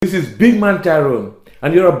This is Big Man Tyrone,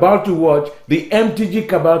 and you're about to watch the MTG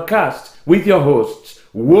Cabal cast with your hosts,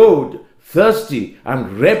 Woad, Thirsty,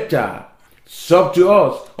 and Reptar. Sub to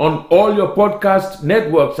us on all your podcast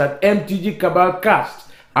networks at MTG Cabal Cast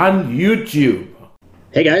and YouTube.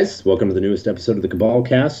 Hey guys, welcome to the newest episode of the Cabal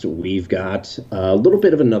Cast. We've got a little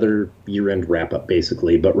bit of another year-end wrap-up,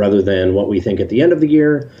 basically, but rather than what we think at the end of the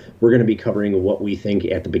year, we're going to be covering what we think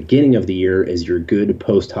at the beginning of the year as your good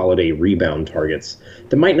post-holiday rebound targets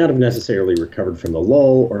that might not have necessarily recovered from the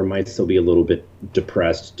lull or might still be a little bit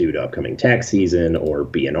depressed due to upcoming tax season or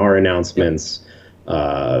BNR announcements,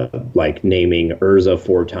 like naming Urza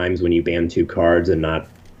 4 times when you ban 2 cards and not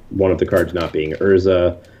one of the cards not being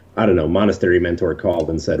Urza. I don't know, Monastery Mentor called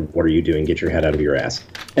and said, what are you doing? Get your head out of your ass.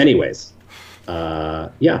 Anyways,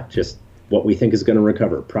 just what we think is going to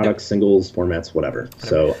recover. Products, singles, formats, whatever.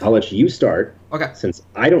 So I'll let you start. Okay. Since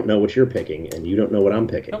I don't know what you're picking and you don't know what I'm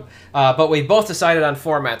picking. Nope. But we both decided on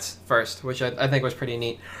formats first, which I think was pretty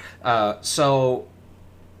neat. So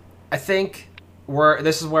I think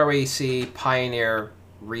this is where we see Pioneer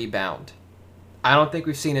rebound. I don't think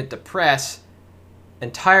we've seen it depress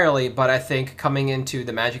entirely, but I think coming into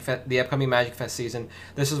the upcoming Magic Fest season,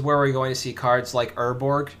 this is where we're going to see cards like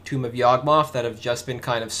Urborg, Tomb of Yawgmoth, that have just been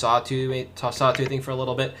kind of sawtoothing for a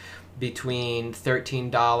little bit, between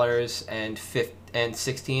 $13 and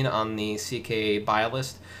 $16 on the CK buy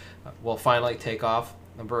list, will finally take off.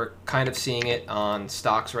 And we're kind of seeing it on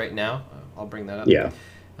stocks right now. I'll bring that up. Yeah.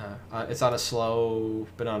 It's on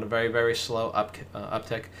a very, very slow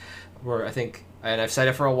uptick, where I think, and I've said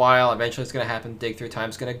it for a while, eventually it's going to happen. Dig through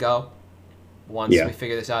time's going to go once we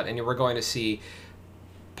figure this out, and we're going to see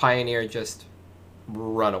Pioneer just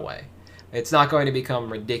run away. It's not going to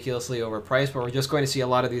become ridiculously overpriced, but we're just going to see a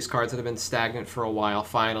lot of these cards that have been stagnant for a while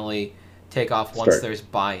finally take off once there's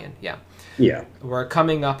buy-in. Yeah. We're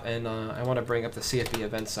coming up, and I want to bring up the CFB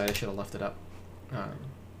event site. I should have left it up.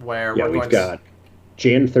 We've got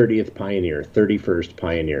Jan 30th Pioneer, 31st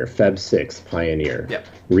Pioneer, Feb 6th Pioneer. Yep.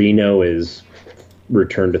 Reno is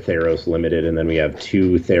Return to Theros Limited, and then we have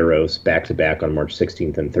 2 Theros back-to-back on March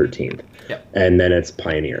 16th and 13th. Yep. And then it's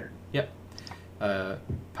Pioneer. Yep.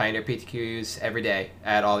 Pioneer PTQs every day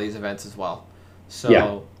at all these events as well.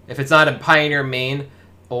 So if it's not a Pioneer main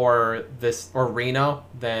or Reno,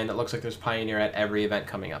 then it looks like there's Pioneer at every event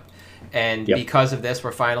coming up. And because of this,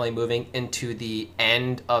 we're finally moving into the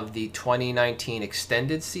end of the 2019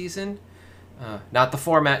 extended season. Not the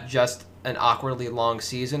format, just an awkwardly long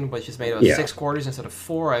season, which is made of 6 quarters instead of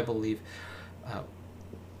 4, I believe.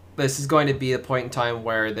 This is going to be a point in time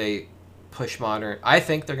where they push Modern. I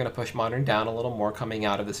think they're going to push Modern down a little more coming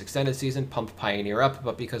out of this extended season, pump Pioneer up,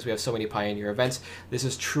 but because we have so many Pioneer events, this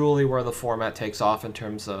is truly where the format takes off in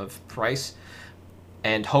terms of price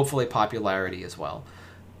and hopefully popularity as well.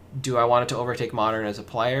 Do I want it to overtake Modern as a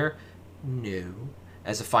player? No.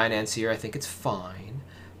 As a financier, I think it's fine.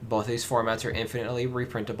 Both of these formats are infinitely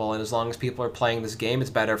reprintable, and as long as people are playing this game, it's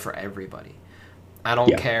better for everybody. I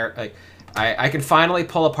don't care. Like, I can finally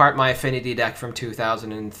pull apart my Affinity deck from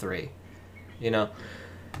 2003. You know,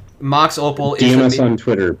 Mox Opal is DM us on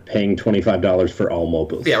Twitter, paying $25 for all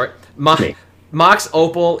Mopals. Yeah, right. Mox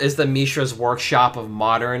Opal is the Mishra's Workshop of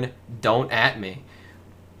Modern. Don't at me.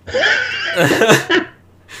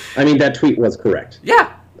 I mean, that tweet was correct.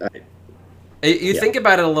 Yeah. You think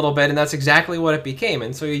about it a little bit, and that's exactly what it became.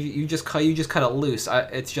 And so you just cut it loose.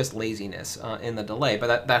 It's just laziness in the delay,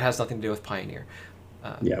 but that has nothing to do with Pioneer.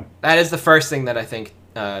 That is the first thing that I think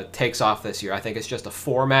takes off this year. I think it's just a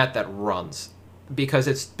format that runs because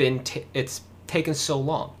it's taken so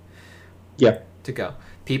long. To go.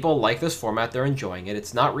 People like this format. They're enjoying it.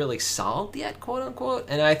 It's not really solved yet, quote unquote,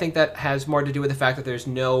 and I think that has more to do with the fact that there's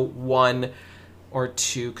no 1 or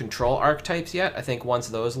 2 control archetypes yet. I think once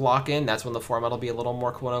those lock in, that's when the format will be a little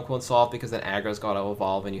more quote-unquote solved, because then aggro's got to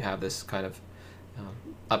evolve and you have this kind of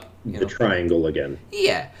triangle again.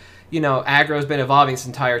 Yeah. Aggro's been evolving this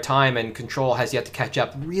entire time, and control has yet to catch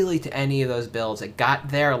up really to any of those builds. It got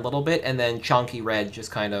there a little bit, and then Chunky Red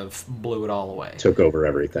just kind of blew it all away. Took over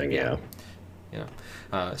everything,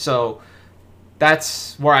 So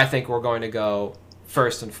that's where I think we're going to go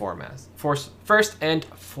first and foremost.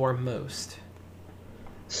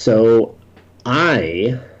 So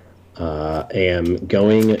I am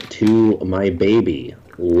going to my baby,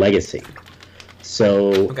 Legacy.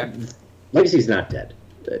 So Legacy's not dead.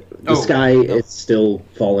 The sky is still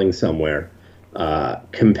falling somewhere.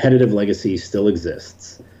 Competitive Legacy still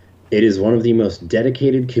exists. It is one of the most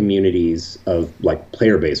dedicated communities of,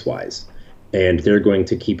 player base wise, and they're going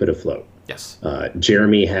to keep it afloat. Yes.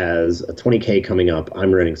 Jeremy has a 20K coming up.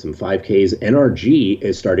 I'm running some 5Ks. NRG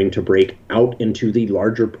is starting to break out into the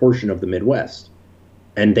larger portion of the Midwest.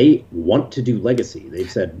 And they want to do Legacy.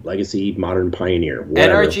 They've said Legacy, Modern, Pioneer,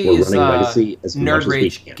 whatever. NRG We're is running Legacy as Nerd much as we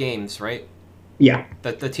Rage can. Games, right? Yeah.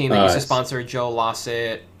 The team that used to sponsor Joe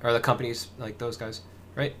Lossett, or the companies like those guys,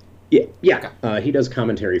 right? Yeah. Okay. He does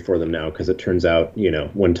commentary for them now because it turns out,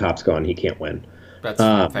 when Top's gone, he can't win.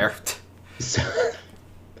 That's fair.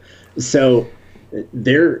 So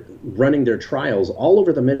they're running their trials all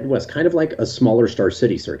over the Midwest, kind of like a smaller Star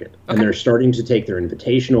City circuit. Okay. And they're starting to take their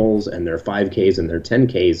invitationals and their 5Ks and their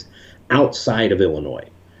 10Ks outside of Illinois.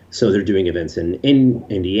 So they're doing events in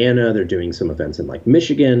Indiana. They're doing some events in like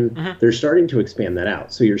Michigan. Mm-hmm. They're starting to expand that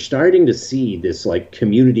out. So you're starting to see this like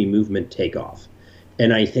community movement take off.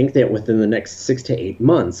 And I think that within the next 6 to 8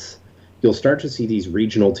 months, you'll start to see these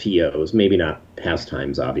regional TOs, maybe not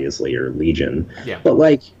Pastimes, obviously, or Legion, but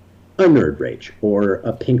like a Nerd Rage or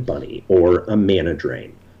a Pink Bunny or a Mana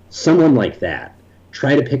Drain, someone like that,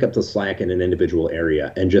 try to pick up the slack in an individual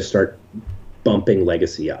area and just start bumping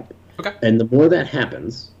Legacy up. Okay. And the more that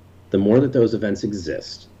happens, the more that those events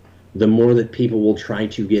exist, the more that people will try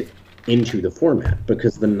to get into the format.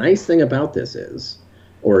 Because the nice thing about this is,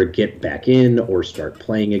 or get back in or start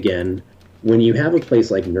playing again, when you have a place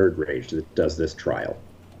like Nerd Rage that does this trial,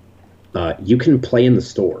 you can play in the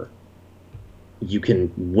store. You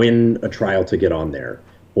can win a trial to get on there,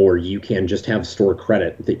 or you can just have store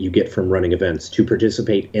credit that you get from running events to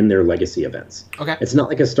participate in their Legacy events. Okay. It's not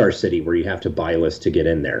like a Star City where you have to buy a list to get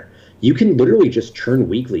in there. You can literally just churn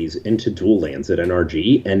weeklies into dual lands at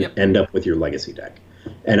NRG and end up with your Legacy deck.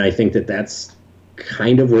 And I think that that's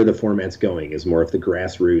kind of where the format's going, is more of the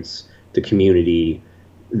grassroots, the community,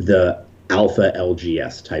 the alpha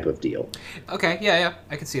LGS type of deal. Okay, yeah,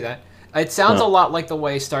 I can see that. It sounds a lot like the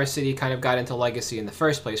way Star City kind of got into Legacy in the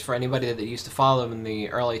first place. For anybody that used to follow them in the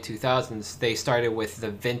early 2000s, they started with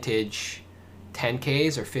the vintage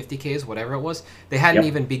 10Ks or 50Ks, whatever it was. They hadn't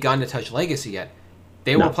even begun to touch Legacy yet.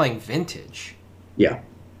 They were playing vintage. Yeah.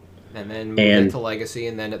 And then moved into Legacy,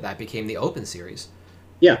 and then that became the Open Series.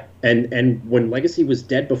 Yeah, and when Legacy was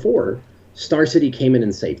dead before, Star City came in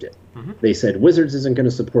and saved it. Mm-hmm. They said, Wizards isn't going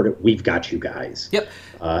to support it. We've got you guys. Yep.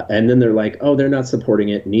 And then they're like, oh, they're not supporting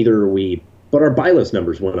it. Neither are we. But our buy list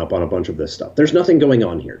numbers went up on a bunch of this stuff. There's nothing going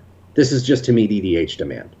on here. This is just to meet EDH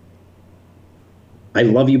demand. I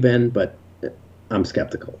love you, Ben, but I'm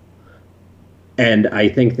skeptical. And I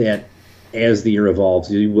think that as the year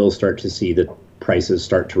evolves, you will start to see the prices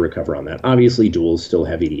start to recover on that. Obviously, duels still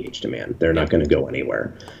have EDH demand. They're not going to go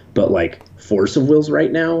anywhere. But like Force of Wills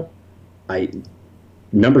right now,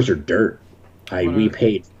 numbers are dirt. We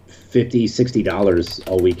paid $50, $60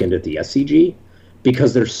 all weekend at the SCG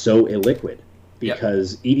because they're so illiquid.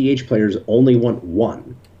 Because EDH players only want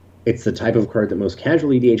one. It's the type of card that most casual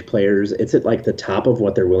EDH players, it's at like the top of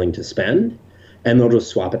what they're willing to spend, and they'll just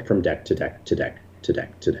swap it from deck to deck to deck to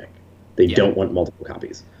deck to deck. They don't want multiple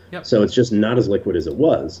copies. Yep. So it's just not as liquid as it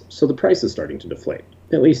was. So the price is starting to deflate,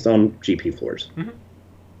 at least on GP floors. Mm-hmm.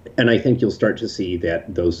 And I think you'll start to see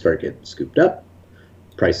that those start getting scooped up,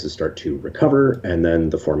 prices start to recover, and then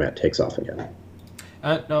the format takes off again.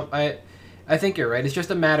 No, I think you're right. It's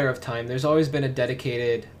just a matter of time. There's always been a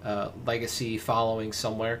dedicated Legacy following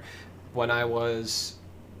somewhere. When I was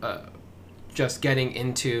just getting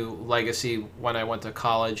into Legacy when I went to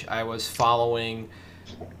college, I was following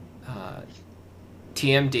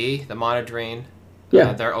TMD, the Mana Drain,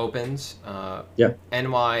 their opens.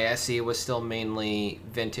 NYSE was still mainly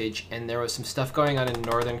vintage, and there was some stuff going on in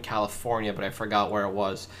Northern California, but I forgot where it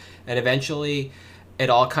was. And eventually, it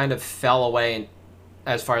all kind of fell away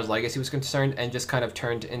as far as Legacy was concerned, and just kind of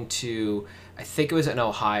turned into, I think it was in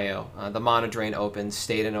Ohio. The Mana Drain Opens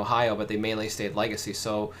stayed in Ohio, but they mainly stayed Legacy.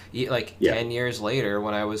 So, 10 years later,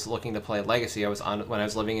 when I was looking to play Legacy, when I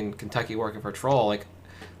was living in Kentucky working for Troll,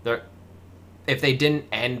 if they didn't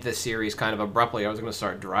end the series kind of abruptly, I was going to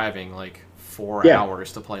start driving 4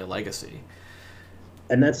 hours to play Legacy.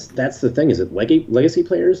 And that's the thing, is that Legacy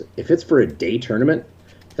players, if it's for a day tournament,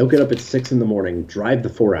 they'll get up at 6 in the morning, drive the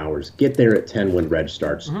 4 hours, get there at 10 when Reg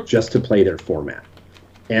starts, just to play their format.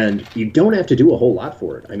 And you don't have to do a whole lot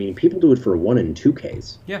for it. I mean, people do it for 1 and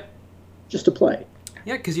 2Ks. Yeah. Just to play.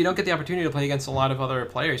 Yeah, because you don't get the opportunity to play against a lot of other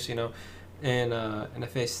players, in a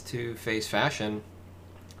face-to-face fashion.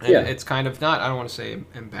 And it's kind of not, I don't want to say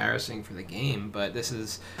embarrassing for the game, but this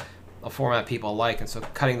is a format people like, and so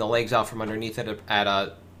cutting the legs out from underneath it at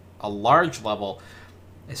a large level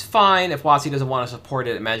is fine if WotC doesn't want to support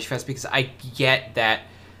it at Magic Fest, because I get that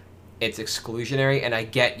it's exclusionary, and I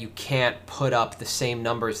get you can't put up the same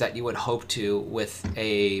numbers that you would hope to with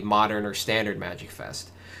a modern or standard Magic Fest.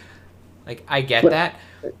 I get that.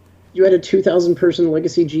 You had a 2,000 person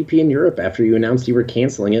Legacy GP in Europe after you announced you were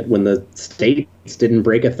canceling it when the states didn't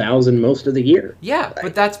break 1,000 most of the year. Yeah,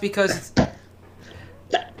 but that's because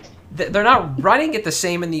they're not running it the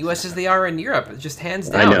same in the U.S. as they are in Europe. Just hands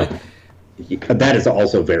down. I know. That is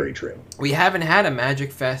also very true. We haven't had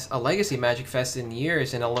a Legacy Magic Fest in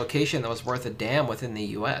years in a location that was worth a damn within the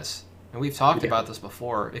U.S. And we've talked about this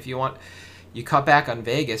before. If you want, you cut back on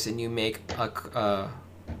Vegas and you make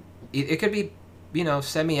it could be,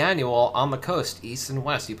 semi-annual on the coast, east and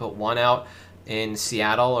west. You put one out in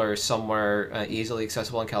Seattle or somewhere easily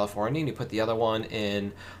accessible in California, and you put the other one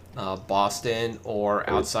in Boston or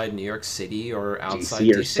outside New York City or outside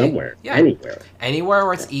DC or somewhere, anywhere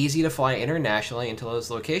where it's easy to fly internationally into those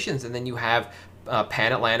locations, and then you have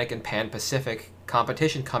Pan Atlantic and Pan Pacific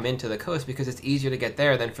competition come into the coast because it's easier to get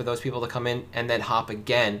there than for those people to come in and then hop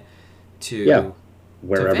again to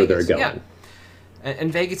wherever they're going. Yeah.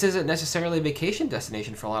 And Vegas isn't necessarily a vacation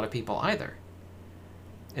destination for a lot of people either.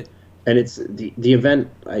 And it's the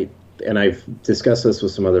event. I've discussed this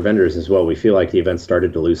with some other vendors as well. We feel like the event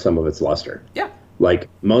started to lose some of its luster. Yeah. Like,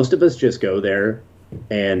 most of us just go there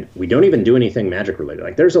and we don't even do anything Magic related.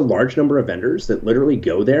 Like, there's a large number of vendors that literally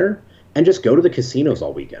go there and just go to the casinos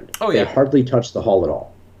all weekend. Oh, yeah. They hardly touch the hall at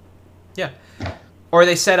all. Yeah. Or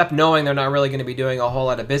they set up knowing they're not really going to be doing a whole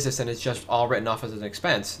lot of business and it's just all written off as an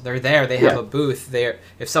expense. They're there. They have a booth there.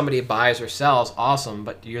 If somebody buys or sells, awesome,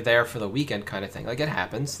 but you're there for the weekend kind of thing. Like, it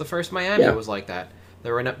happens. The first Miami was like that.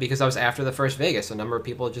 There were because that was after the first Vegas. A number of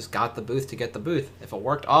people just got the booth to get the booth. If it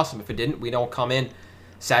worked, awesome. If it didn't, we don't come in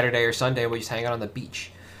Saturday or Sunday. We just hang out on the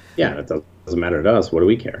beach. Yeah, it doesn't matter to us. What do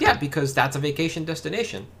we care? Yeah, because that's a vacation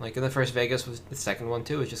destination. Like, in the first Vegas, was the second one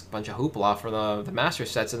too. It was just a bunch of hoopla for the master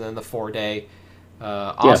sets and then the 4-day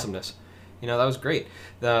awesomeness. That was great.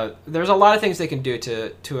 There's a lot of things they can do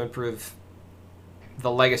to improve the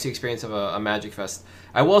legacy experience of a Magic Fest.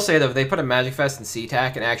 I will say, though, if they put a Magic Fest in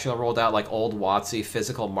SeaTac and actually rolled out like old WotC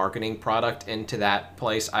physical marketing product into that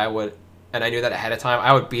place, I would, and I knew that ahead of time,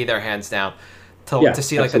 I would be there hands down to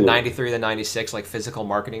see like the 93, the 96 like physical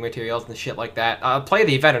marketing materials and shit like that. Play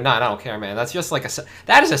the event or not, I don't care, man. That's just like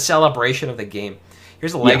that is a celebration of the game.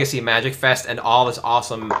 Here's a Legacy Magic Fest and all this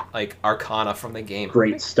awesome like arcana from the game.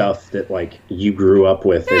 Great stuff that like you grew up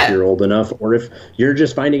with if you're old enough, or if you're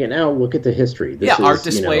just finding it now. Look at the history. This is, art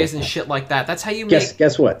displays and shit like that. That's how you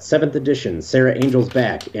guess what? 7th edition. Sarah Angel's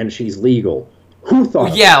back and she's legal. Who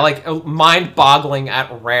thought? Yeah, like mind-boggling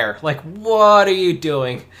at rare. Like, what are you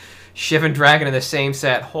doing? Shivan Dragon in the same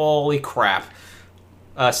set. Holy crap!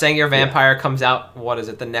 Sengir Vampire comes out. What is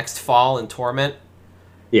it? The next fall in Torment.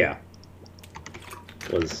 Yeah.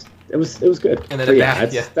 It was good. And then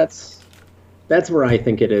that's where I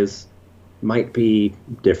think it is. Might be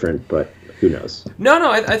different, but who knows?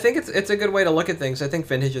 No, I think it's a good way to look at things. I think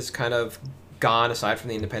Vintage is kind of gone aside from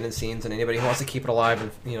the independent scenes, and anybody who wants to keep it alive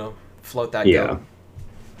and float that goat.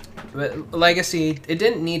 But Legacy, it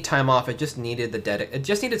didn't need time off. It just needed it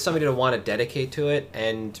just needed somebody to want to dedicate to it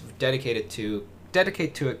and dedicate to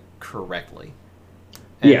it correctly.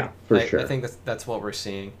 And sure. I think that's what we're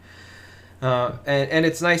seeing. And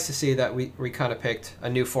it's nice to see that we kind of picked a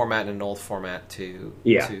new format and an old format to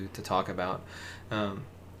talk about.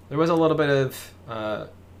 There was a little bit of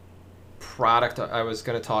product I was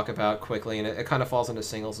going to talk about quickly, and it kind of falls into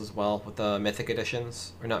singles as well with the Mythic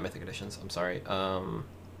editions, or not Mythic editions. I'm sorry,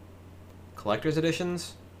 collector's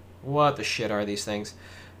editions. What the shit are these things?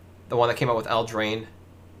 The one that came out with Eldraine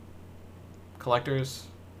collectors,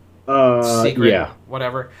 secret,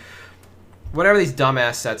 whatever these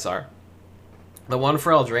dumbass sets are. The one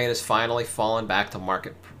for Eldraine has finally fallen back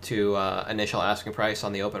to initial asking price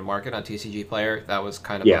on the open market on TCG Player. That was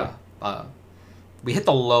kind of we hit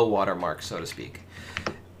the low water mark, so to speak.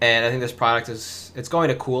 And I think this product it's going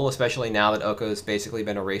to cool, especially now that Oko has basically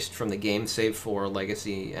been erased from the game, save for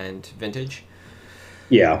Legacy and Vintage.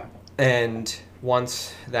 Yeah. And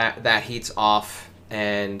once that heats off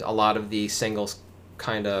and a lot of the singles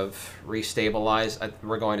kind of restabilize,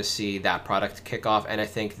 we're going to see that product kick off, and I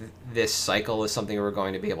think this cycle is something we're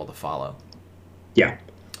going to be able to follow. Yeah.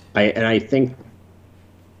 I think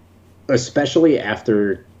especially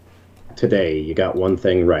after today, you got one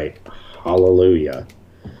thing right. Hallelujah.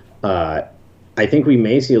 I think we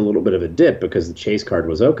may see a little bit of a dip because the chase card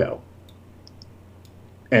was Oko.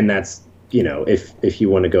 And that's, if you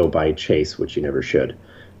want to go by chase, which you never should.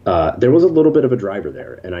 There was a little bit of a driver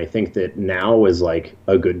there, and I think that now is like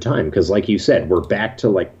a good time because, like you said, we're back to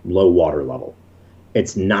like low water level.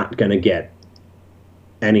 It's not going to get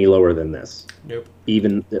any lower than this. Nope.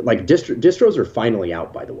 Even like distros are finally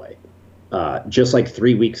out, by the way. Just like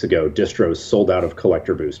 3 weeks ago, distros sold out of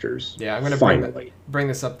collector boosters. Yeah, I'm going to bring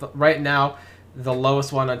this up right now. The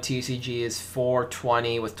lowest one on TCG is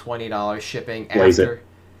 $420 with $20 shipping. Blaze After, it.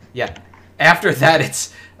 yeah, after that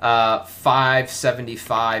it's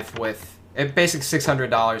 $575 with basically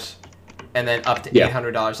 $600, and then up to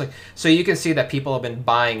 $800. Like, so you can see that people have been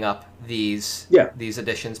buying up these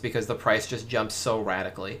editions because the price just jumps so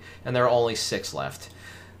radically, and there are only 6 left.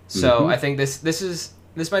 So I think this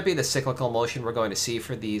might be the cyclical motion we're going to see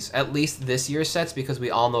for these, at least this year's sets, because we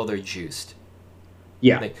all know they're juiced.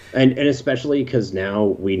 Yeah, and especially because now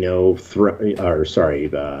we know, Return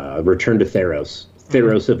to Theros,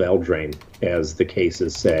 Theros of Eldraine, as the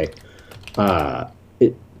cases say.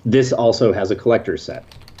 This also has a collector set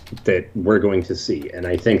that we're going to see, and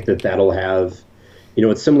I think that'll have,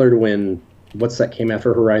 it's similar to when, what set came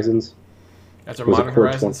after Horizons? After Modern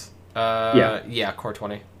Horizons? Core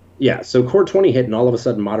 20. Yeah, so Core 20 hit, and all of a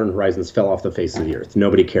sudden Modern Horizons fell off the face of the earth.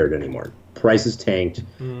 Nobody cared anymore. Prices tanked.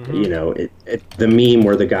 The meme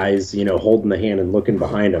where the guy's, holding the hand and looking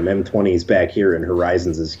behind him, M20's back here and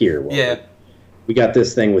Horizons is here. Well, we got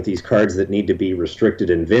this thing with these cards that need to be restricted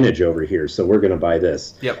in Vintage over here, so we're going to buy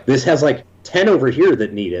this. Yep. This has like 10 over here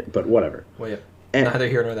that need it, but whatever. Well, yeah. Neither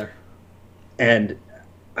here nor there. And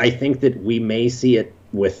I think that we may see it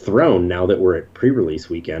with Throne now that we're at pre-release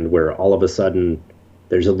weekend, where all of a sudden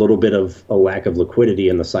there's a little bit of a lack of liquidity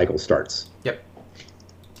and the cycle starts. Yep.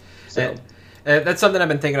 So. That's something I've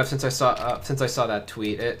been thinking of since I saw that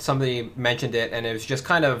tweet. Somebody mentioned it, and it was just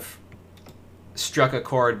kind of struck a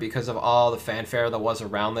chord because of all the fanfare that was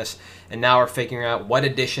around this, and now we're figuring out what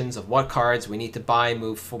editions of what cards we need to buy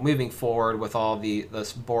moving forward with all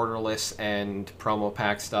this borderless and promo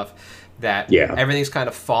pack stuff. Everything's kind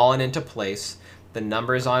of fallen into place. The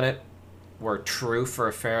numbers on it were true for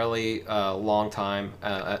a fairly long time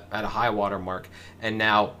at a high water mark, and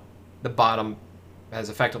now the bottom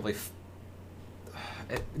has effectively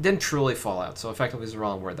it didn't truly fall out, so effectively is the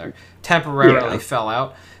wrong word there. Temporarily fell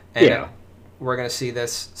out, and we're going to see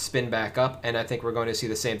this spin back up, and I think we're going to see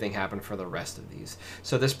the same thing happen for the rest of these.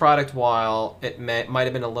 So this product, while it might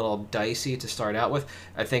have been a little dicey to start out with,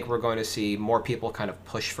 I think we're going to see more people kind of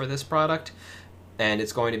push for this product, and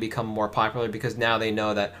it's going to become more popular because now they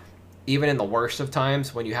know that even in the worst of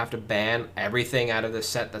times, when you have to ban everything out of the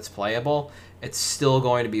set that's playable, it's still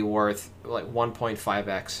going to be worth like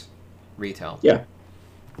 1.5x retail. Yeah.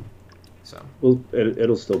 So. Well,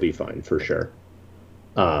 it'll still be fine for sure.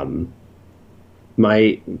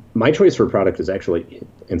 My choice for product is actually,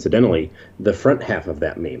 incidentally, the front half of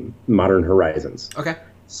that meme, Modern Horizons. Okay.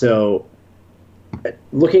 So,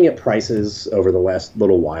 looking at prices over the last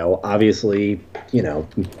little while, obviously,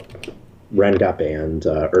 Ren got banned.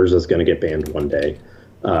 Urza's going to get banned one day.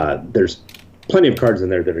 There's plenty of cards in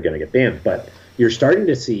there that are going to get banned, but you're starting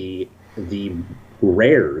to see the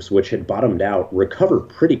rares, which had bottomed out, recover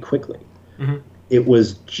pretty quickly. Mm-hmm. It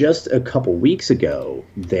was just a couple weeks ago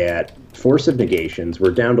that Force of Negations were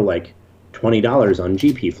down to like $20 on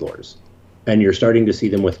GP floors. And you're starting to see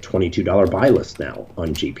them with $22 buy lists now on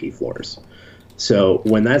GP floors. So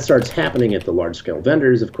when that starts happening at the large-scale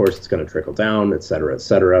vendors, of course, it's going to trickle down, et cetera, et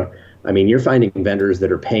cetera. I mean, you're finding vendors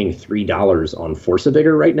that are paying $3 on Force of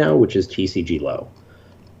Vigor right now, which is TCG low.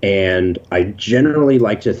 And I generally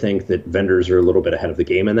like to think that vendors are a little bit ahead of the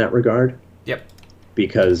game in that regard. Yep.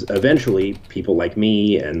 Because eventually, people like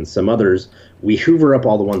me and some others, we hoover up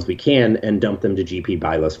all the ones we can and dump them to GP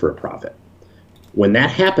buy lists for a profit. When that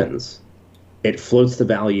happens, it floats the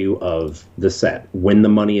value of the set when the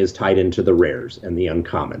money is tied into the rares and the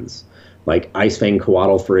uncommons. Like Icefang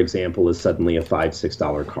Coatl, for example, is suddenly a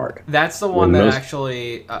 $5-6 card. That's the one that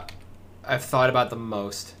actually I've thought about the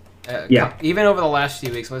most. Even over the last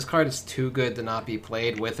few weeks, this card is too good to not be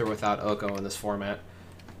played with or without Oko in this format.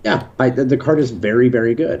 Yeah, the card is very,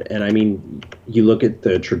 very good. And I mean, you look at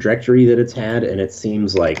the trajectory that it's had, and it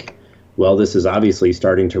seems like, well, this is obviously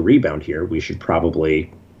starting to rebound here. We should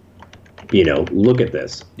probably, look at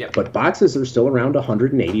this. Yep. But boxes are still around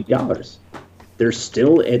 $180. They're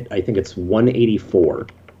still at, I think it's $184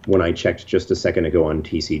 when I checked just a second ago on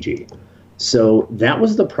TCG. So that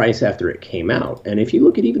was the price after it came out. And if you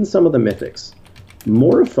look at even some of the mythics,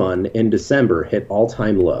 More Fun in December hit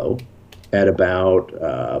all-time low at about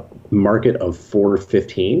market of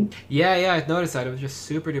 $4.15. Yeah, I noticed that. It was just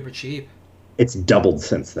super duper cheap. It's doubled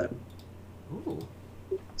since then. Ooh.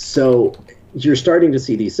 So you're starting to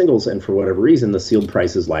see these singles, and for whatever reason, the sealed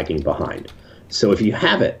price is lagging behind. So if you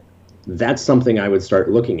have it, that's something I would start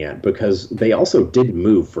looking at, because they also did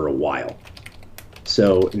move for a while.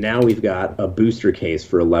 So now we've got a booster case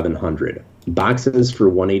for $1,100, boxes for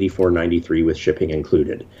 $184.93 with shipping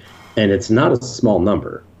included, and it's not a small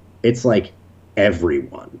number. It's like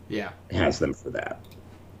everyone has them for that.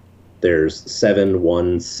 There's 7,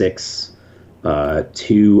 1, 6,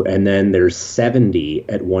 two, and then there's 70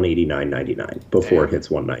 at 189.99 before it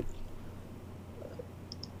hits 190.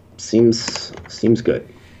 Seems good.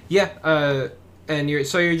 Yeah, and you're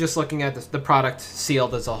just looking at the product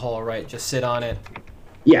sealed as a whole, right? Just sit on it.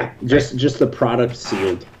 Yeah, just the product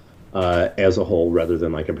sealed as a whole, rather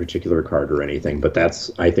than like a particular card or anything. But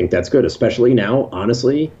I think that's good, especially now.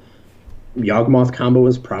 Honestly, Yawgmoth combo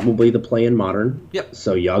is probably the play in Modern. Yep.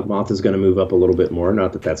 So Yawgmoth is going to move up a little bit more.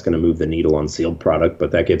 Not that that's going to move the needle on sealed product,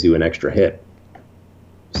 but that gives you an extra hit.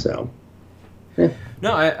 So. Yeah.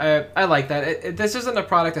 No, I like that. This isn't a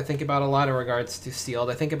product I think about a lot in regards to sealed.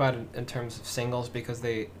 I think about it in terms of singles because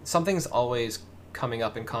something's always coming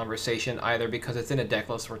up in conversation, either because it's in a deck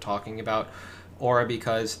list we're talking about, or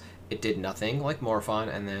because it did nothing like Morphon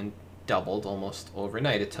and then doubled almost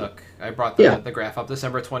overnight. I brought the graph up.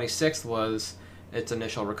 December 26th was its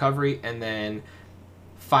initial recovery, and then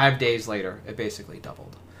 5 days later it basically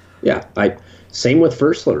doubled. Yeah, same with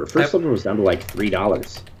First Sliver. First Sliver was down to like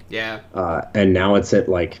 $3. Yeah. And now it's at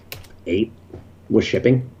like $8 with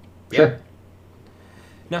shipping. Sure. Yeah.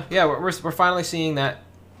 No, yeah, we're finally seeing that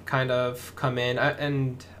kind of come in,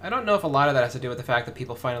 and I don't know if a lot of that has to do with the fact that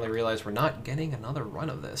people finally realize we're not getting another run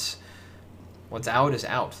of this. What's out is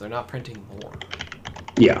out. They're not printing more.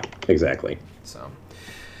 Yeah, exactly. So,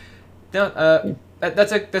 no,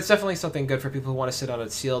 that's definitely something good for people who want to sit on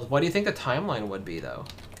it sealed. What do you think the timeline would be, though?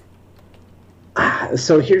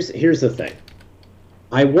 So here's the thing.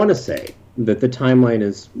 I want to say that the timeline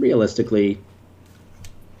is realistically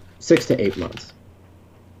 6 to 8 months.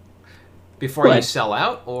 Before you sell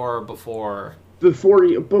out, or before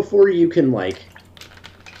you can like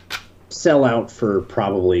sell out for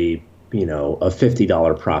probably a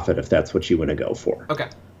 $50 profit if that's what you want to go for. Okay.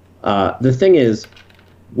 The thing is,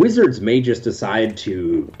 Wizards may just decide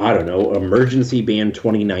to, I don't know, emergency ban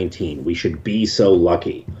 2019. We should be so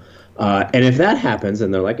lucky. And if that happens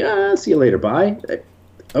and they're like, see you later, bye.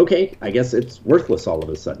 Okay, I guess it's worthless all of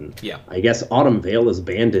a sudden. Yeah. I guess Autumn Veil is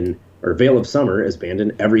banned or Veil of Summer is banned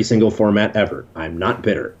in every single format ever. I'm not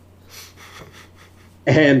bitter.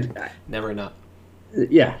 And never not.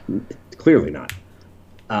 Yeah, clearly not.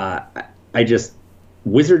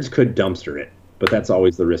 Wizards could dumpster it, but that's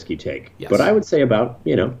always the risk you take. Yes. But I would say about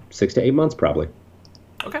 6 to 8 months probably.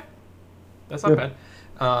 Okay, that's not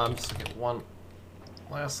bad. Just get one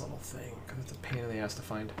last little thing because it's a pain in the ass to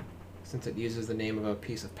find, since it uses the name of a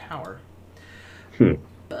piece of power.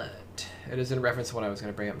 But it is in reference to what I was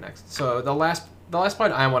going to bring up next. So the last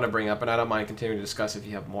point I want to bring up, and I don't mind continuing to discuss if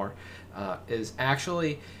you have more, is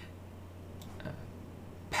actually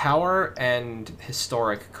power and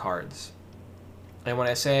historic cards. And when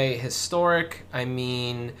I say historic, I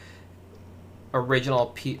mean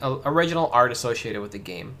original art associated with the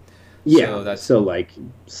game. Yeah, so like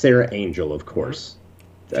Sarah Angel, of course.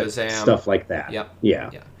 Shazam. Stuff like that. Yep. Yeah.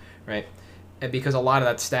 Right. And because a lot of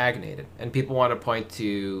that stagnated, and people want to point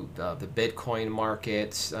to the Bitcoin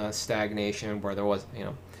market's stagnation, where there was,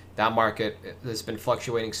 that market has been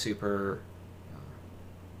fluctuating super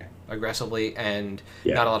aggressively, and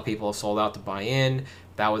not a lot of people have sold out to buy in.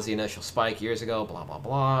 That was the initial spike years ago, blah, blah,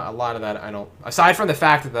 blah. A lot of that, I don't, aside from the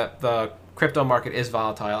fact that the crypto market is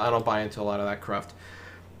volatile, I don't buy into a lot of that cruft.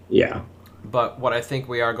 Yeah. But what I think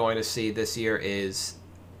we are going to see this year is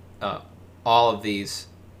all of these,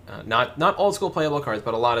 not old school playable cards,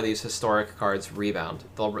 but a lot of these historic cards rebound.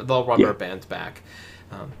 They'll rubber bands back.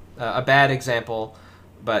 A bad example,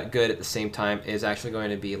 but good at the same time, is actually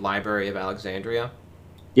going to be Library of Alexandria.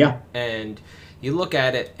 Yeah. And you look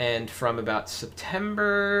at it, and from about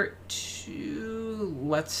September to,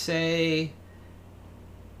 let's say,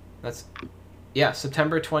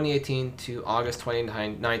 September 2018 to August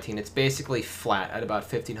 2019, it's basically flat at about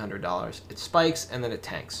 $1,500. It spikes, and then it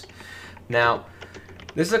tanks. Now,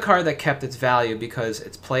 this is a card that kept its value because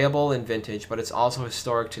it's playable in Vintage, but it's also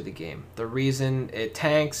historic to the game. The reason it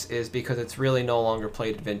tanks is because it's really no longer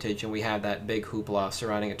played in Vintage, and we have that big hoopla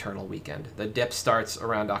surrounding Eternal Weekend. The dip starts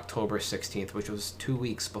around October 16th, which was 2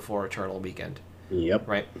 weeks before Eternal Weekend. Yep.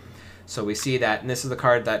 Right? So we see that, and this is the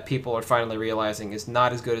card that people are finally realizing is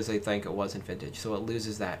not as good as they think it was in Vintage, so it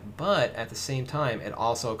loses that. But at the same time, it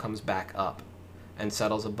also comes back up and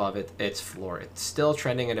settles above its floor. It's still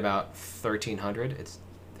trending at about 1,300.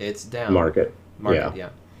 It's down. Market, yeah.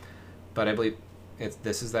 But I believe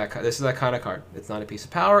this is that kind of card. It's not a piece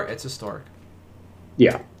of power. It's historic.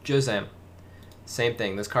 Yeah. Jozam, same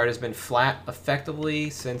thing. This card has been flat effectively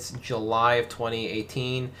since July of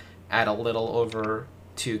 2018 at a little over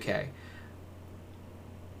 2K.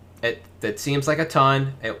 It seems like a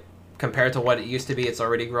ton. Compared to what it used to be, it's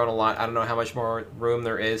already grown a lot. I don't know how much more room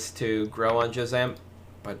there is to grow on Jozam,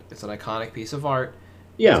 but it's an iconic piece of art.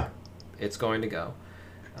 Yeah. it's going to go.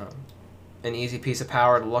 An easy piece of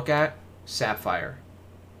power to look at, Sapphire.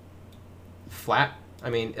 Flat. I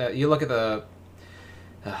mean, you look at the...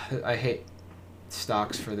 I hate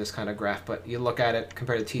stocks for this kind of graph, but you look at it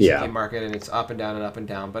compared to TCG market, and it's up and down and up and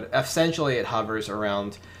down. But essentially, it hovers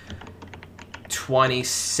around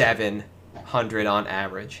 2,700 on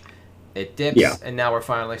average. It dips, and now we're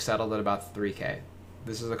finally settled at about 3K.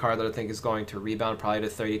 This is a card that I think is going to rebound probably to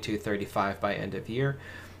 32, 35 by end of year.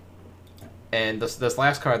 And this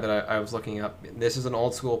last card that I was looking up, this is an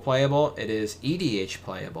old school playable. It is EDH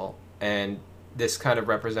playable, and this kind of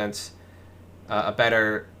represents a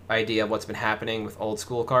better idea of what's been happening with old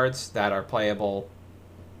school cards that are playable,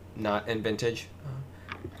 not in Vintage,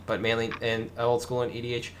 but mainly in old school and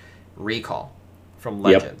EDH. Recall from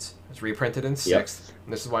Legends. It's reprinted in 6th.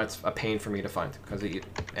 And this is why it's a pain for me to find, because of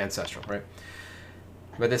Ancestral, right?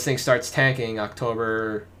 But this thing starts tanking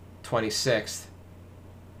October 26th.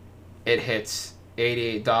 It hits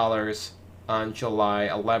 $88 on July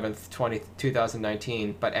 11th,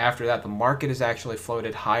 2019. But after that, the market is actually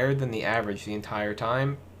floated higher than the average the entire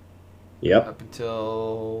time. Up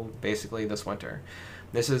until basically this winter.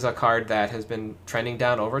 This is a card that has been trending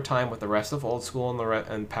down over time with the rest of Old School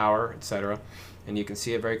and Power, etc. And you can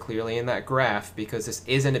see it very clearly in that graph, because this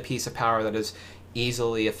isn't a piece of power that is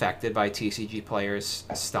easily affected by TCG players'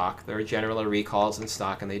 stock. There are generally recalls in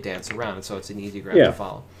stock, and they dance around, and so it's an easy graph to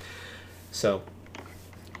follow. So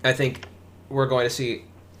I think we're going to see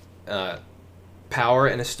power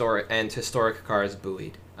and historic cards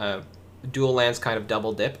buoyed. Dual lands kind of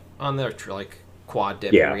double dip on their quad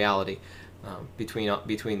dip in reality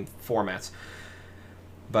between formats.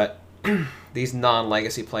 But these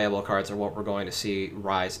non-legacy playable cards are what we're going to see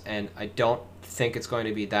rise, and I don't think it's going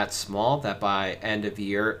to be that small that by end of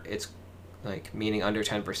year it's meaning under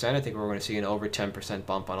 10%. I think we're going to see an over 10%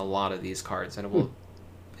 bump on a lot of these cards, and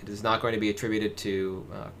it is not going to be attributed to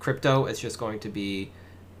crypto. It's just going to be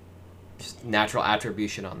just natural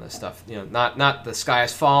attribution on this stuff. Not the sky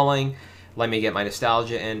is falling, let me get my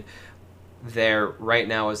nostalgia in. There right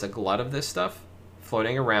now is a glut of this stuff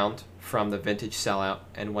floating around from the Vintage sellout,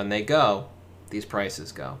 and when they go, these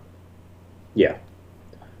prices go.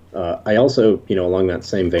 I also, along that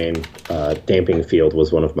same vein, Damping Field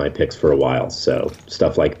was one of my picks for a while. So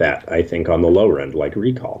stuff like that, I think on the lower end, like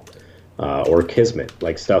Recall or Kismet,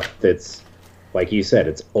 like stuff that's, like you said,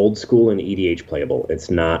 it's old school and EDH playable. It's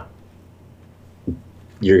not,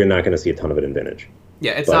 you're not going to see a ton of it in Vintage.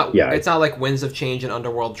 Yeah, it's not like Winds of Change and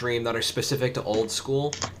Underworld Dream that are specific to old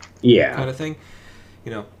school. Kind of thing.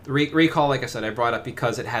 Recall, like I said, I brought up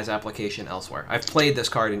because it has application elsewhere. I've played this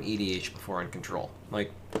card in EDH before in Control.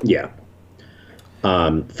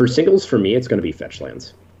 For singles, for me, it's going to be fetch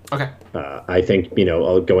lands. Okay. I think,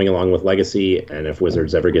 going along with Legacy, and if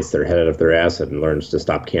Wizards ever gets their head out of their ass and learns to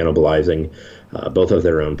stop cannibalizing both of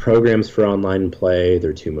their own programs for online play,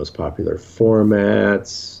 their two most popular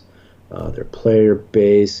formats, their player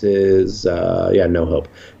bases, no hope.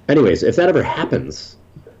 Anyways, if that ever happens,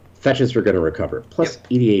 fetches are going to recover. Plus,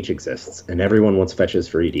 EDH exists, and everyone wants fetches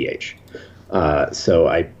for EDH. So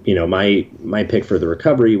my pick for the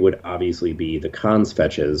recovery would obviously be the Khans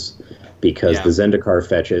fetches, because the Zendikar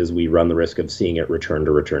fetches, we run the risk of seeing it return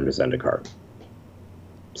to Zendikar.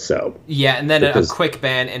 So and then a quick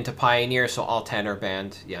ban into Pioneer, so all 10 are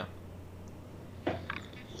banned.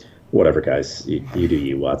 Whatever, guys. You do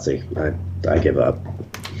you, Watsy. I give up.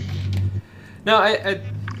 No,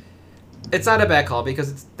 it's not a bad call,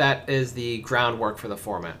 because that is the groundwork for the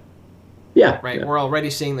format. Right? Yeah. We're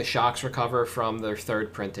already seeing the shocks recover from their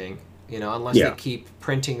third printing. Unless they keep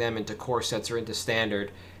printing them into core sets or into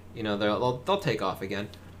standard, they'll take off again.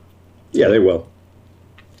 Yeah, they will.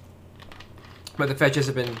 But the fetches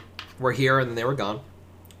were here and then they were gone.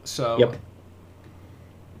 So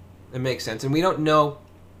it makes sense. And we don't know,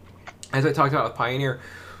 as I talked about with Pioneer,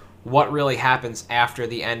 what really happens after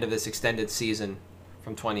the end of this extended season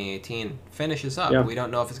from 2018 finishes up. We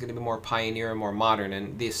don't know if it's going to be more Pioneer or more Modern,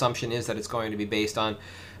 and the assumption is that it's going to be based on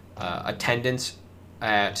attendance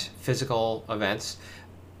at physical events,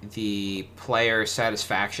 the player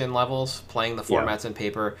satisfaction levels, playing the formats on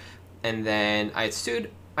paper, and then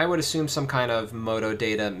I would assume some kind of Moto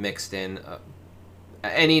data mixed in,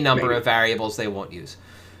 any number of variables they won't use.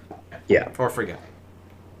 Or forget.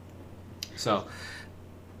 So,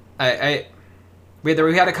 we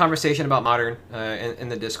had a conversation about Modern in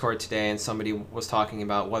the Discord today, and somebody was talking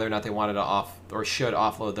about whether or not they wanted to should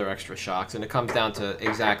offload their extra shocks, and it comes down to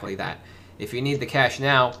exactly that. If you need the cash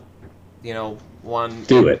now, do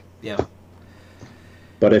it.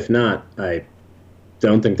 But if not, I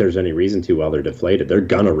don't think there's any reason to while they're deflated. They're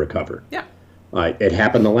gonna recover. It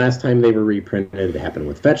happened the last time they were reprinted. It happened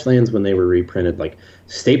with Fetchlands when they were reprinted. Like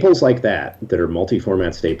staples like that are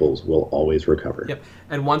multi-format staples will always recover. Yep.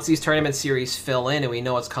 And once these tournament series fill in and we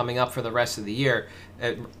know what's coming up for the rest of the year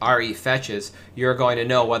at RE Fetches, you're going to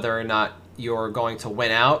know whether or not you're going to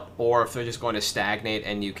win out or if they're just going to stagnate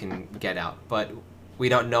and you can get out. But we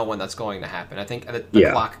don't know when that's going to happen. I think the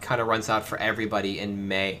clock kind of runs out for everybody in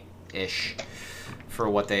May-ish. For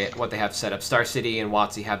what they have set up. Star City and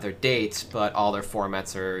WotC have their dates, but all their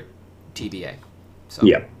formats are TBA. So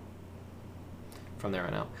from there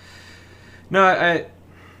on out. No,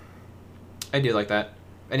 I do like that.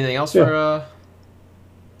 Anything else for?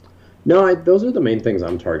 No, those are the main things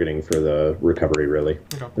I'm targeting for the recovery. Really,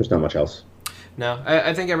 there's not much else. No,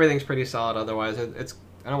 I think everything's pretty solid. Otherwise, it's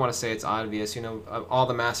I don't want to say it's obvious. You know, all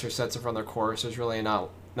the master sets have run their course. There's really not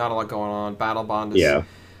a lot going on. Battle Bond is.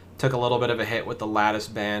 Took a little bit of a hit with the Lattice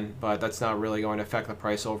ban, but that's not really going to affect the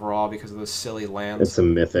price overall because of those silly lands. It's a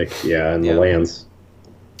mythic, and the lands.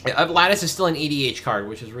 Lattice is still an EDH card,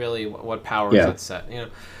 which is really what powers that set. You know,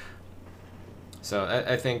 so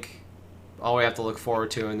I think all we have to look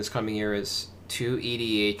forward to in this coming year is 2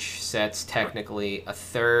 EDH sets, technically a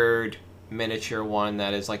third miniature one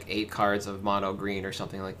that is like 8 cards of mono green or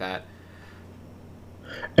something like that,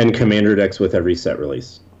 and commander decks with every set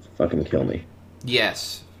release. Fucking kill me.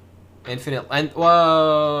 Yes. Infinite and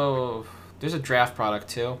whoa, there's a draft product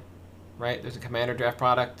too, right? There's a commander draft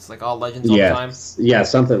product. It's like all legends all the time. Yeah,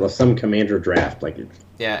 some commander draft like.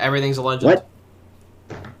 Yeah, everything's a legend.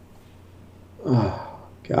 What? Oh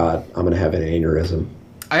God, I'm gonna have an aneurysm.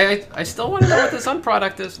 I still want to know what this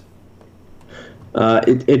unproduct is.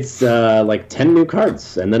 It's like 10 new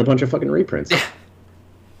cards and then a bunch of fucking reprints. Yeah.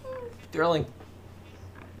 Thrilling.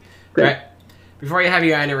 Great. All right. Before you have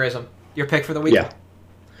your aneurysm, your pick for the week. Yeah.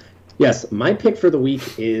 Yes, my pick for the week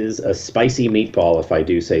is a spicy meatball, if I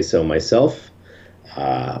do say so myself.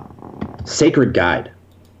 Sacred Guide.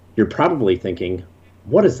 You're probably thinking,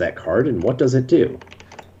 what is that card and what does it do?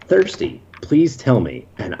 Thirsty, please tell me,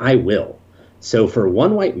 and I will. So for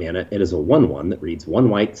 1 white mana, it is a 1/1 that reads 1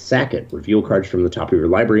 white, sack it, reveal cards from the top of your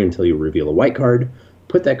library until you reveal a white card,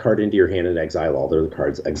 put that card into your hand and exile all the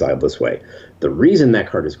cards exiled this way. The reason that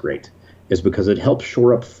card is great is because it helps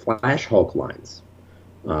shore up Flash Hulk lines.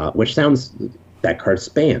 Which sounds, that card's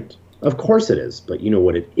banned. Of course it is, but you know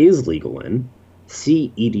what it is legal in?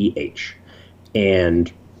 CEDH.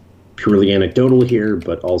 And purely anecdotal here,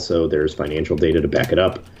 but also there's financial data to back it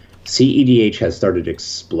up. CEDH has started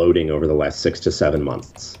exploding over the last 6 to 7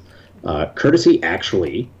 months. Courtesy,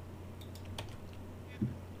 actually,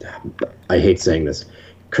 I hate saying this,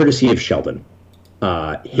 courtesy of Sheldon.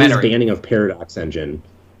 His banning of Paradox Engine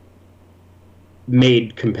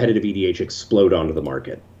made competitive EDH explode onto the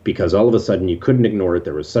market because all of a sudden you couldn't ignore it.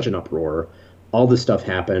 There was such an uproar. All this stuff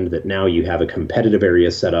happened that now you have a competitive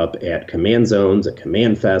area set up at command zones, at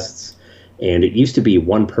command fests, and it used to be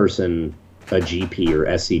one person, a GP or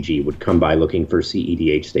SCG, would come by looking for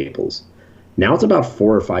CEDH staples. Now it's about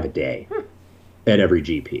 4 or 5 a day at every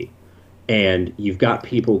GP. And you've got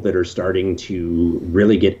people that are starting to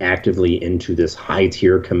really get actively into this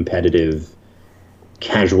high-tier competitive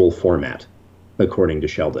casual format, according to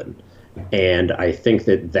Sheldon. And I think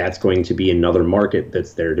that that's going to be another market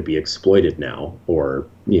that's there to be exploited now, or,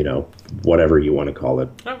 you know, whatever you want to call it.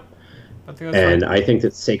 Oh, I think that's I think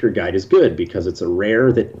that Sacred Guide is good because it's a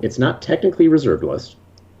rare that it's not technically reserved list,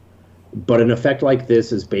 but an effect like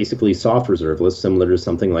this is basically soft reserve list, similar to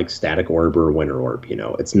something like Static Orb or Winter Orb. You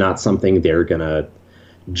know, it's not something they're going to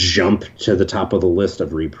jump to the top of the list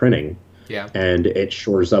of reprinting. Yeah. And it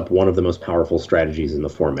shores up one of the most powerful strategies in the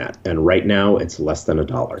format. And right now, it's less than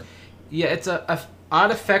 $1. Yeah, it's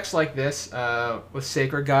odd effects like this with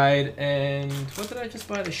Sacred Guide, and what did I just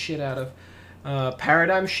buy the shit out of?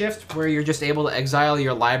 Paradigm Shift, where you're just able to exile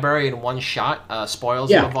your library in one shot.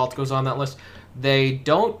 Spoils of the Vault goes on that list. They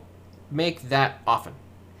don't make that often.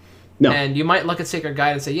 No. And you might look at Sacred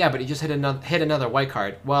Guide and say, yeah, but you just hit another white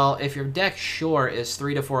card. Well, if your deck sure is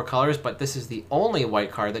 3 to 4 colors, but this is the only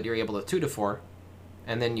white card that you're able to 2 to 4,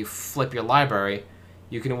 and then you flip your library,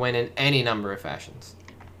 you can win in any number of fashions.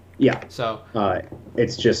 Yeah. So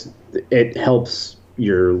it's just, it helps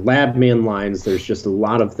your lab man lines. There's just a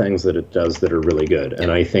lot of things that it does that are really good.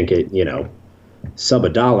 And I think it, you know, sub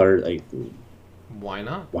 $1, like, why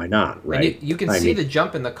not? Why not, right? And you can see the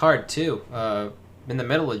jump in the card, too. In the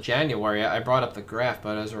middle of January, I brought up the graph,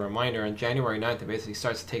 but as a reminder, on January 9th, it basically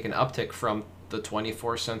starts to take an uptick from the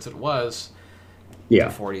 24 cents it was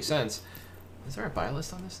to 40 cents. Is there a buy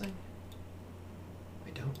list on this thing?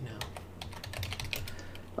 I don't know.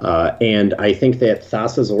 And I think that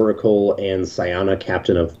Thassa's Oracle and Cyana,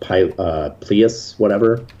 Captain of Pleius,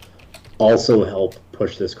 whatever, also help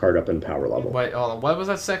push this card up in power level. Wait, hold on. What was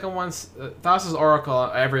that second one? Thassa's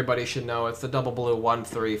Oracle, everybody should know. It's the double blue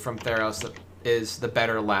 1/3 from Theros that is the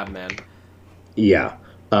better Labman. Yeah.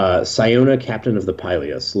 Siona, Captain of the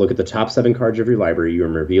Pyleus. Look at the top 7 cards of your library. You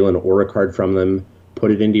reveal an aura card from them,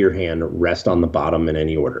 put it into your hand, rest on the bottom in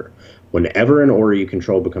any order. Whenever an aura you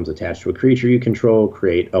control becomes attached to a creature you control,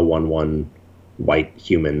 create a 1/1 white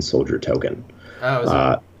human soldier token.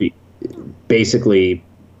 Oh, Basically,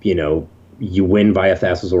 you win via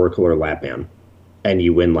Thassa's Oracle or Lapman, and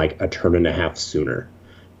you win like a turn and a half sooner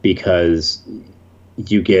because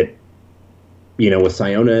you get, with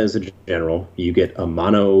Siona as a general, you get a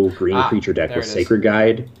mono green creature deck with Sacred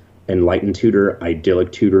Guide, Enlightened Tutor,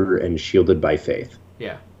 Idyllic Tutor, and Shielded by Faith.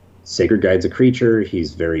 Yeah. Sacred Guide's a creature.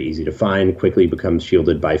 He's very easy to find, quickly becomes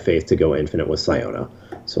Shielded by Faith to go infinite with Siona.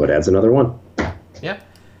 So it adds another one. Yeah.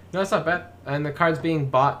 No, it's not bad. And the card's being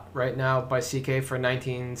bought right now by CK for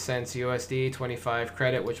 19 cents USD, 25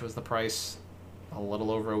 credit, which was the price a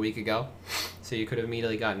little over a week ago. So you could have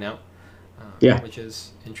immediately gotten out. Which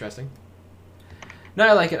is interesting. No,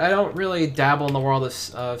 I like it. I don't really dabble in the world of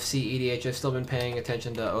CEDH. I've still been paying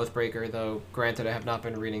attention to Oathbreaker, though granted I have not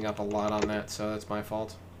been reading up a lot on that, so that's my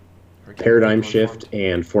fault. Paradigm Shift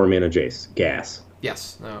and 4-mana Jace. Gas.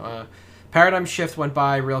 Yes. No, Paradigm Shift went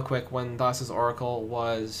by real quick when Thassa's Oracle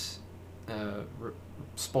was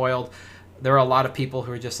spoiled. There were a lot of people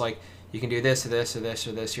who were just like, you can do this or this or this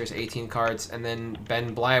or this. Here's 18 cards. And then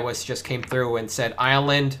Ben Blyawitz just came through and said,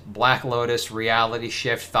 Island, Black Lotus, Reality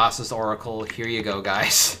Shift, Thassa's Oracle. Here you go,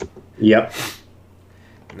 guys. Yep.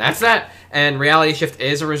 And that's that. And Reality Shift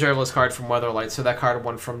is a reserveless card from Weatherlight, so that card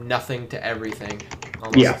went from nothing to everything.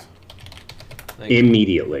 Almost. Yeah.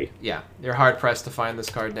 Immediately. Yeah. You're hard-pressed to find this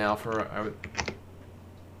card now for...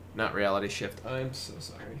 not Reality Shift. I'm so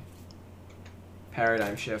sorry.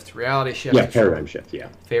 Paradigm Shift. Reality Shift. Yeah, Paradigm Shift, yeah.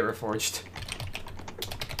 Fate Reforged.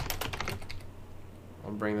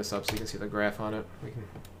 I'll bring this up so you can see the graph on it. We can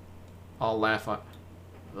all laugh on...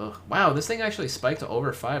 Ugh. Wow, this thing actually spiked to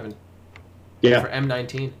over 5 and for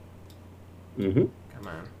M19. Mm-hmm. Come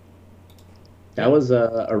on. That was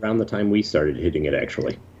around the time we started hitting it,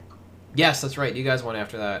 actually. Yes, that's right. You guys went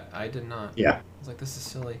after that. I did not. Yeah. I was like, this is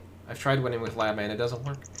silly. I've tried winning with Labman. It doesn't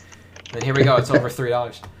work. And then here we go. It's over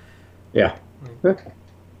 $3. Yeah.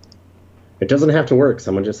 It doesn't have to work.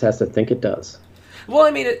 Someone just has to think it does. Well,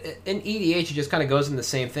 I mean, in EDH, it just kind of goes in the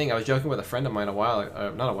same thing. I was joking with a friend of mine not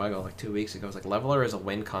a while ago, like 2 weeks ago. I was like, Leveler is a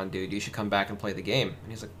win con, dude. You should come back and play the game.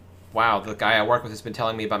 And he's like, wow, the guy I work with has been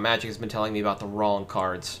telling me about Magic, has been telling me about the wrong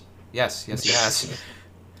cards. Yes, he has.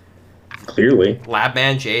 Clearly.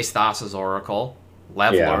 Labman, Jace, Thassa's Oracle,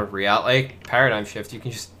 Leveler, Reality, Paradigm Shift. You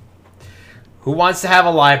can just... Who wants to have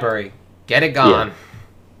a library? Get it gone.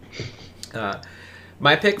 Yeah.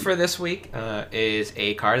 My pick for this week is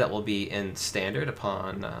a card that will be in Standard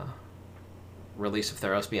upon release of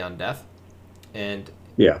Theros Beyond Death. And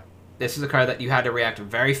this is a card that you had to react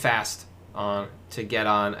very fast on to get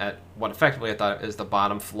on at what effectively I thought is the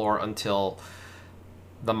bottom floor until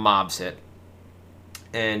the mobs hit.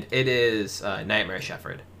 And it is Nightmare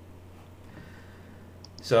Shepherd.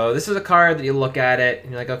 So this is a card that you look at it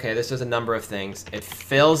and you're like, okay, this does a number of things. It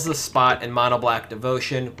fills the spot in Mono Black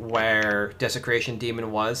Devotion where Desecration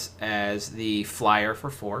Demon was as the flyer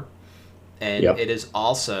for 4. And it is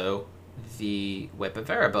also the Whip of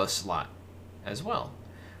Erebos slot as well.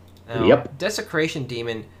 Now, Desecration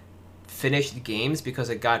Demon finished games because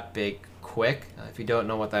it got big quick. If you don't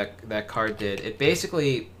know what that card did, it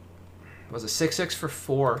basically was a 6/6 for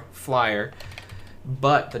 4 flyer.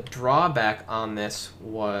 But the drawback on this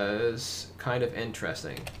was kind of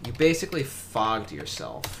interesting. You basically fogged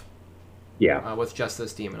yourself. Yeah. With just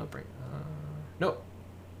this demon. I'll bring... nope.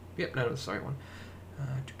 Yep, no, sorry, one.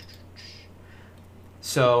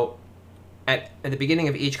 So, at the beginning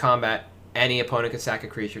of each combat, any opponent could sack a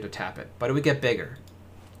creature to tap it. But it would get bigger.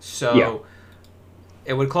 So,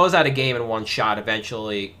 it would close out a game in one shot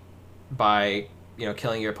eventually by...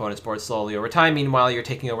 killing your opponent's board slowly over time. Meanwhile, you're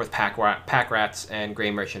taking over with Pack Rats and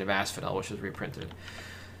Grey Merchant of Asphodel, which was reprinted.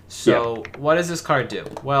 So, what does this card do?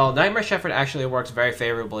 Well, Nightmare Shepherd actually works very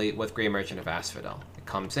favorably with Grey Merchant of Asphodel. It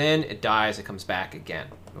comes in, it dies, it comes back again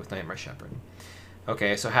with Nightmare Shepherd.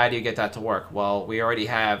 Okay, so how do you get that to work? Well, we already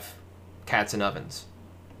have Cats and Ovens.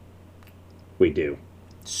 We do.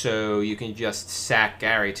 So, you can just sack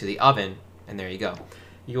Gary to the oven, and there you go.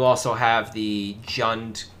 You also have the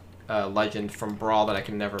Jund legend from Brawl that I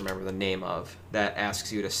can never remember the name of that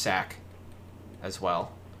asks you to sack as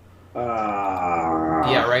well.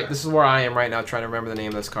 Yeah, right? This is where I am right now trying to remember the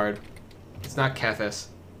name of this card. It's not Kethis.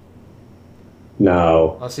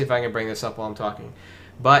 No. I'll see if I can bring this up while I'm talking.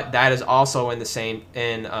 But that is also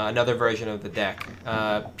in another version of the deck.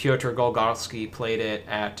 Pyotr Golgorsky played it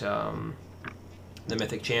at the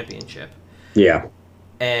Mythic Championship. Yeah.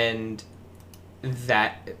 And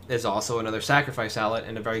that is also another sacrifice outlet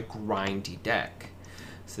in a very grindy deck.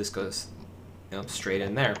 So this goes straight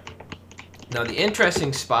in there. Now the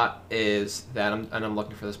interesting spot is that I'm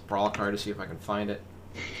looking for this Brawl card to see if I can find it,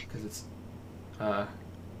 because it's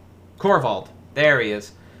Korvald. There he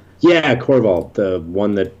is. Yeah, Korvald, the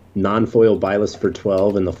one that non-foil buy list for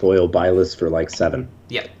 12 and the foil buy list for like 7.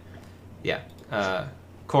 Yeah.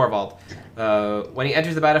 Korvald. When he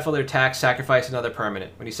enters the battlefield or attacks, sacrifice another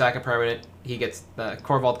permanent. When you sack a permanent,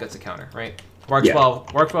 Korvald gets a counter, right? Works well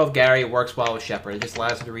with Gary, works well with Shepherd. It just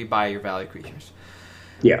allows you to rebuy your value creatures.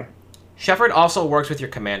 Yeah. Shepherd also works with your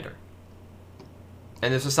commander.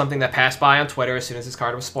 And this was something that passed by on Twitter as soon as this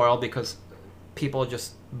card was spoiled, because people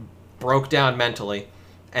just broke down mentally,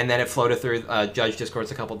 and then it floated through Judge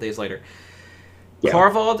Discords a couple days later. Yeah.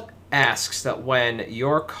 Korvald asks that when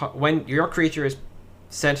your creature is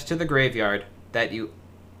sent to the graveyard, that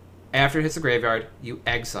after it hits the graveyard, you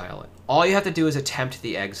exile it. All you have to do is attempt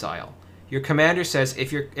the exile. Your commander says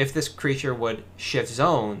if this creature would shift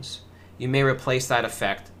zones, you may replace that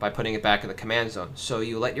effect by putting it back in the command zone. So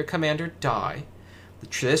you let your commander die.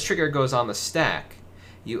 This trigger goes on the stack.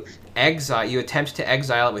 You attempt to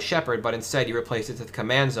exile it with Shepherd, but instead you replace it to the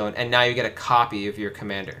command zone, and now you get a copy of your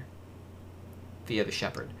commander via the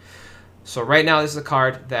Shepherd. So right now this is a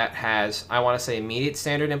card that has, I want to say, immediate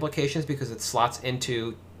standard implications, because it slots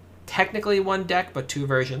into technically one deck, but 2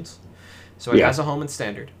 versions. So it has a home in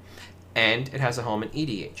standard, and it has a home in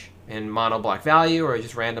EDH. In mono black value or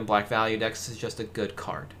just random black value decks, is just a good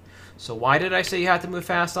card. So why did I say you had to move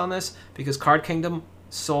fast on this? Because Card Kingdom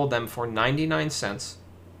sold them for 99 cents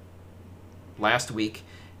last week.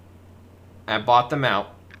 I bought them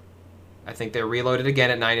out. I think they reloaded again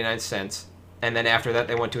at 99 cents. And then after that,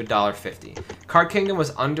 they went to $1.50. Card Kingdom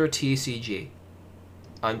was under TCG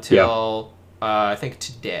until, I think,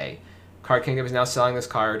 today. Card Kingdom is now selling this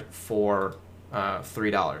card for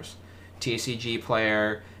 $3. TCG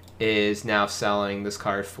Player is now selling this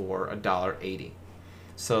card for $1.80.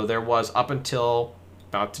 So there was, up until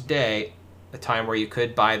about today, a time where you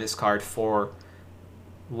could buy this card for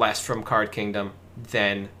less from Card Kingdom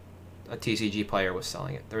than a TCG Player was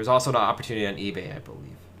selling it. There was also an opportunity on eBay, I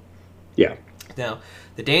believe. Yeah. Now,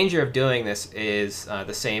 the danger of doing this is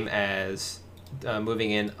the same as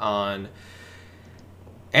moving in on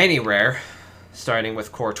any rare, starting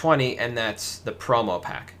with Core 20, and that's the promo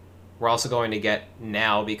pack. We're also going to get,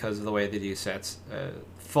 now because of the way they do sets,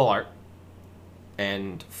 full art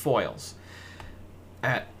and foils.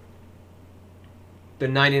 At the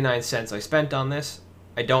 99 cents I spent on this,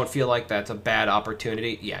 I don't feel like that's a bad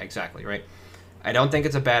opportunity. Yeah, exactly, right? I don't think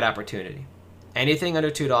it's a bad opportunity. Anything under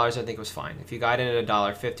 $2, I think was fine. If you got in at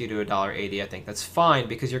 $1.50 to $1.80, I think that's fine,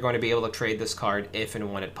 because you're going to be able to trade this card if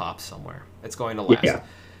and when it pops somewhere. It's going to last. Yeah.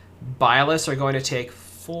 Buy lists are going to take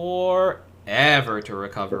forever to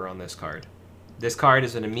recover on this card. This card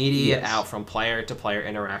is an immediate out from player to player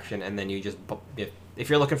interaction, and then you just, if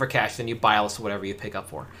you're looking for cash, then you buy list whatever you pick up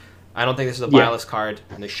for. I don't think this is a buy list card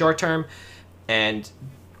in the short term, and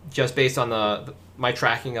just based on my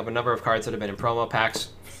tracking of a number of cards that have been in promo packs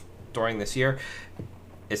during this year,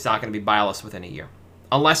 it's not going to be buy list within a year,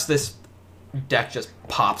 unless this deck just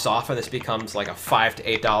pops off and this becomes like a $5 to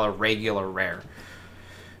 $8 regular rare.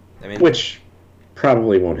 I mean, which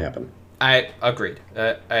probably won't happen. I agreed.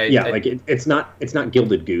 It's not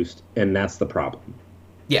Gilded Goose, and that's the problem.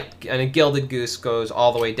 Yeah, and a Gilded Goose goes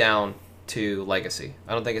all the way down to Legacy.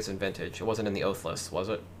 I don't think it's in Vintage. It wasn't in the Oath list, was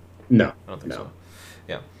it? No, I don't think so.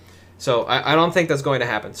 Yeah, so I don't think that's going to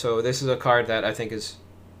happen. So this is a card that I think is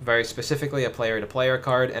very specifically a player-to-player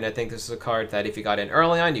card, and I think this is a card that if you got in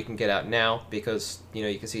early on, you can get out now, because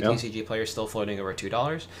you can see TCG players still floating over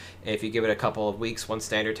 $2. And if you give it a couple of weeks, once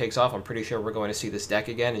Standard takes off, I'm pretty sure we're going to see this deck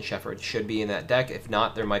again, and Shepherd should be in that deck. If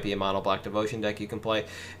not, there might be a Mono Black Devotion deck you can play,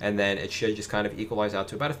 and then it should just kind of equalize out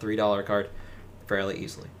to about a $3 card fairly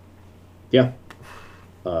easily. Yeah.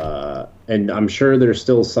 And I'm sure there's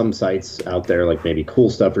still some sites out there, like maybe Cool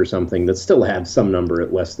Stuff or something, that still have some number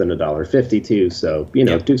at less than $1.50 too. So,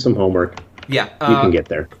 do some homework. Yeah. You can get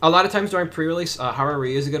there. A lot of times during pre-release,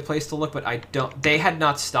 Haru-Ryu is a good place to look, but they had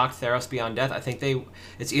not stocked Theros Beyond Death. I think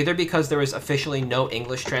it's either because there was officially no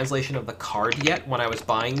English translation of the card yet when I was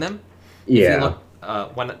buying them. Yeah. If you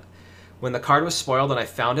look, when the card was spoiled and I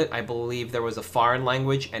found it, I believe there was a foreign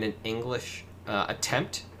language and an English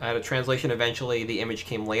attempt at a translation. Eventually the image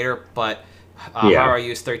came later, but Haru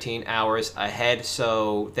used 13 hours ahead,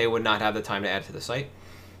 so they would not have the time to add to the site.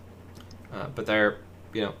 But they're,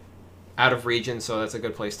 out of region, so that's a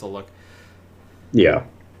good place to look. Yeah.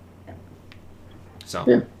 So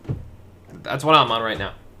Yeah. that's what I'm on right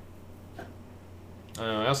now.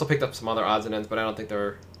 I also picked up some other odds and ends, but I don't think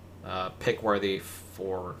they're pick worthy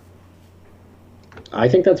for. I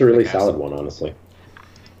think that's a really solid one, honestly.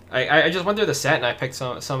 I just went through the set and I picked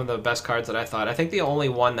some of the best cards that I thought. I think the only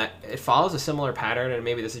one that it follows a similar pattern, and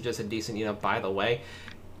maybe this is just a decent, by the way,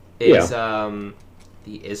 is the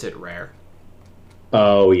Is It Rare.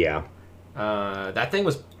 Oh, yeah. That thing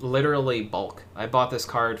was literally bulk. I bought this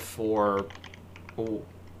card for,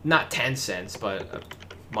 not 10 cents, but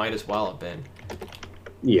might as well have been.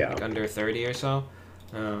 Yeah. Like under 30 or so.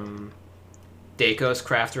 Dakos,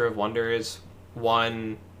 Crafter of Wonders,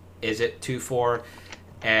 1, Is It, 2/4.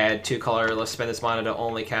 Add 2 colorless, spend this mana to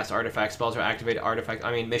only cast artifact spells or activate artifact.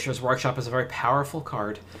 I mean, Mishra's Workshop is a very powerful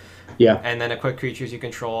card. Yeah. And then equipped creatures you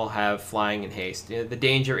control have flying and haste. The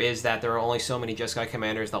danger is that there are only so many Jeskai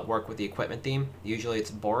commanders that work with the equipment theme. Usually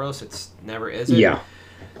it's Boros, it's never is it. Yeah.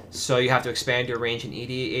 So you have to expand your range in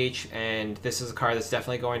EDH, and this is a card that's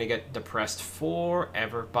definitely going to get depressed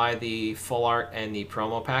forever by the full art and the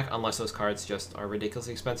promo pack, unless those cards just are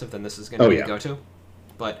ridiculously expensive, then this is going to be the go-to.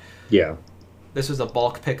 But yeah. This was a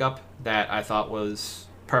bulk pickup that I thought was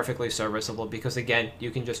perfectly serviceable because, again, you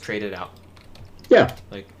can just trade it out. Yeah,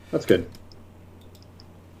 like that's good.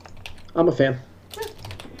 I'm a fan.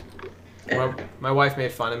 My wife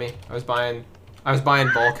made fun of me. I was buying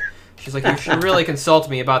bulk. She's like, you should really consult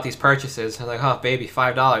me about these purchases. I was like, oh, baby,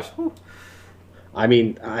 $5. Whew. I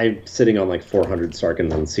mean, I'm sitting on like 400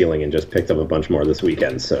 Sarkans on ceiling and just picked up a bunch more this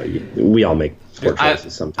weekend, so we all make poor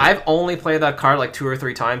choices sometimes. I've only played that card like 2 or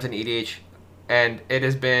 3 times in EDH. And it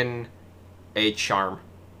has been a charm.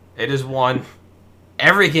 It has won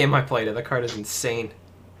every game I played it. The card is insane.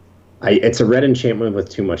 It's a red enchantment with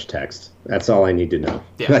too much text. That's all I need to know.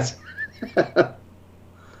 Yeah.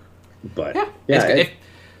 But yeah.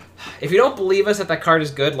 If you don't believe us that card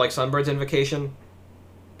is good, like Sunbird's Invocation,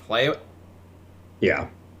 play it. Yeah.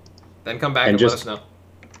 Then come back and let us know.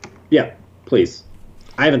 Yeah, please.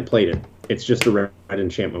 I haven't played it. It's just a red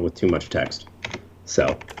enchantment with too much text.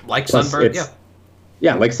 So like Sunbird, yeah.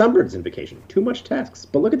 Yeah, like Sunbird's Invocation. Too much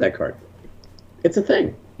text. But look at that card. It's a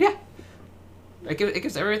thing. Yeah. It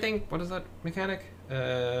gives everything. What is that mechanic?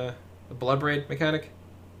 The Bloodbraid mechanic?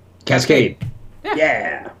 Cascade.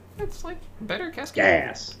 Yeah. It's like better Cascade.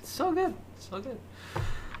 Yes. It's so good. So good.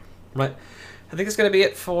 But I think that's going to be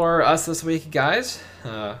it for us this week, guys.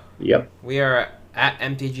 Yep. We are at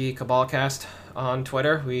MTG Cabalcast on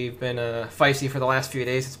Twitter. We've been feisty for the last few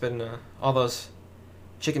days. It's been all those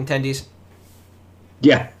chicken tendies.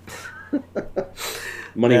 Yeah.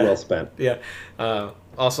 Money well spent. Yeah.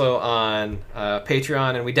 Also on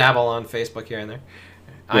Patreon, and we dabble on Facebook here and there.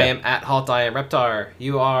 Yeah. I am at Halt, I am Reptar.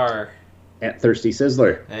 You are... at Thirsty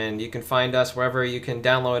Sizzler. And you can find us wherever you can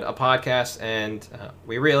download a podcast, and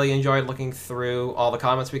we really enjoyed looking through all the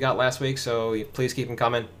comments we got last week, so please keep them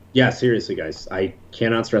coming. Yeah, seriously, guys. I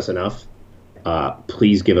cannot stress enough.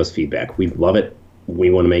 Please give us feedback. We love it. We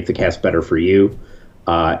want to make the cast better for you.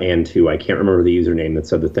 And to, I can't remember the username that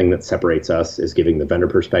said the thing that separates us is giving the vendor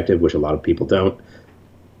perspective, which a lot of people don't.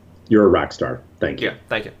 You're a rock star. Thank you. Yeah,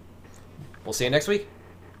 thank you. We'll see you next week.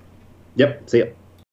 Yep, see ya.